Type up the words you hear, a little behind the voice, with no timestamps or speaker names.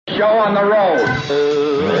show on the road.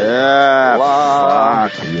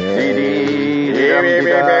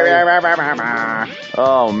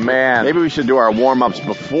 Oh, man. Maybe we should do our warm-ups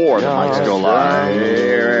before the mics go live.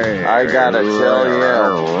 I gotta tell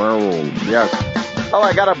you. Yes. Oh,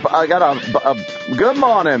 I got a good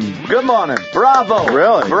morning. Bravo.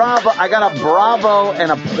 Really? Bravo. I got a bravo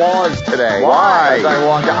and applause today. Why? As I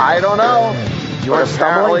walk, I don't know. You are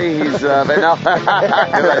Apparently he's, no,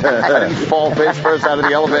 I didn't fall face first out of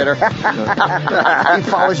the elevator. He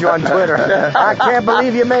follows you on Twitter. I can't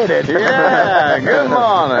believe you made it. Yeah, good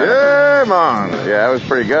morning. Good morning. Yeah, it was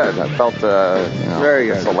pretty good. I felt, very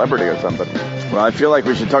good. A celebrity or something. Well, I feel like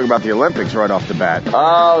we should talk about the Olympics right off the bat.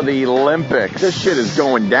 Oh, the Olympics. This shit is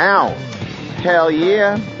going down. Hell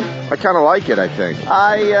yeah. I kind of like it, I think.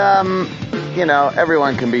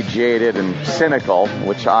 Everyone can be jaded and cynical,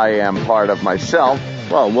 which I am part of myself.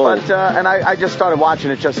 Well, but I just started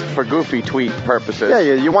watching it just for goofy tweet purposes. Yeah,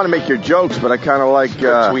 you want to make your jokes, but I kind of like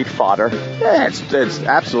tweet fodder. Yeah, it's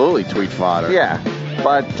absolutely tweet fodder. Yeah,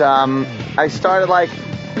 but I started like,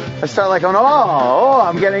 oh,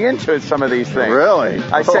 I'm getting into it. Some of these things. Really?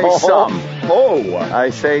 I say some. Oh,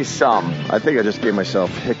 I say some. I think I just gave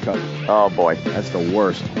myself hiccups. Oh boy, that's the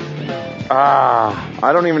worst.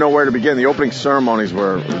 I don't even know where to begin. The opening ceremonies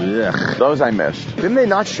were... Ugh. Those I missed. Didn't they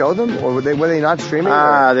not show them? Or were they not streaming?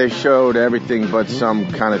 They showed everything but some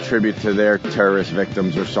kind of tribute to their terrorist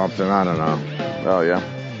victims or something. I don't know. Oh, yeah?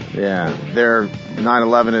 Yeah. Their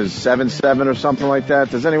 9/11 is 7/7 or something like that.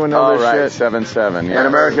 Does anyone know this shit? 7/7, yeah. And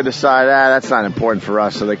America decided, that's not important for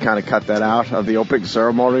us, so they kind of cut that out of the opening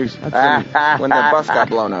ceremonies. When the bus got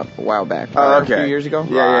blown up a while back. Oh, okay. A few years ago?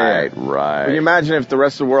 Yeah. Right. Can you imagine if the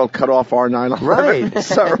rest of the world cut off our 9/11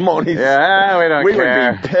 ceremonies? Yeah, we don't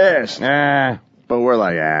care. We would be pissed. Yeah. But we're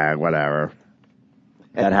like, whatever.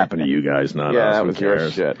 That happened to you guys, not us. Yeah, that Who was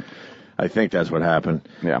cares? your shit. I think that's what happened.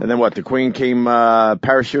 Yeah. And then what, the Queen came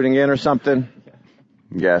parachuting in or something?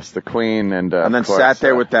 Yes, the Queen and then of course, sat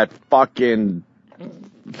there with that fucking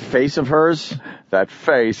face of hers. That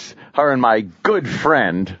face. Her and my good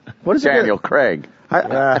friend, Daniel Craig.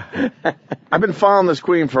 I've been following this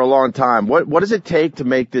Queen for a long time. What does it take to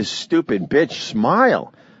make this stupid bitch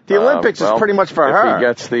smile? The Olympics is pretty much for her. If he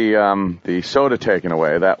gets the soda taken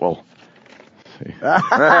away, that will... Mayor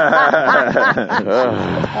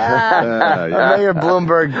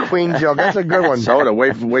Bloomberg Queen joke. That's a good one. Soda.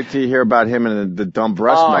 Wait till you hear about him and the dumb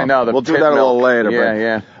breast milk. I know. We'll do that a little later.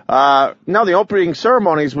 Yeah. No, the opening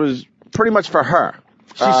ceremonies was pretty much for her.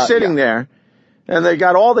 She's sitting there, and they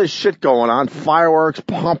got all this shit going on. Fireworks,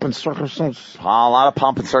 pomp and circumstance. A lot of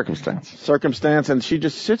pomp and circumstance. And she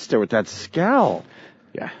just sits there with that scowl.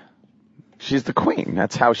 Yeah. She's the Queen.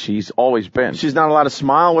 That's how she's always been. She's not allowed to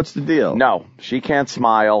smile? What's the deal? No, she can't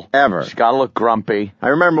smile. Ever. She's got to look grumpy. I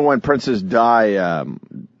remember when Princess Di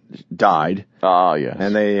died. Oh, yes.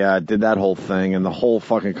 And they did that whole thing, and the whole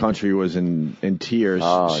fucking country was in tears.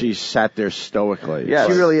 She sat there stoically. Yeah,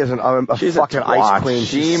 she really is she's fucking ice queen.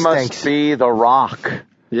 She must be the Rock.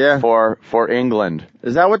 Yeah. For England.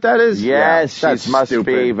 Is that what that is? Yes, yeah, she must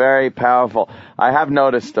be very powerful. I have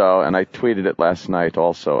noticed, though, and I tweeted it last night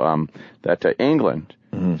also, that England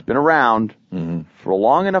has been around for a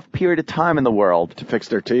long enough period of time in the world. To fix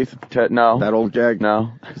their teeth? No. That old gag?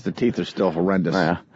 No. Because the teeth are still horrendous. Yeah.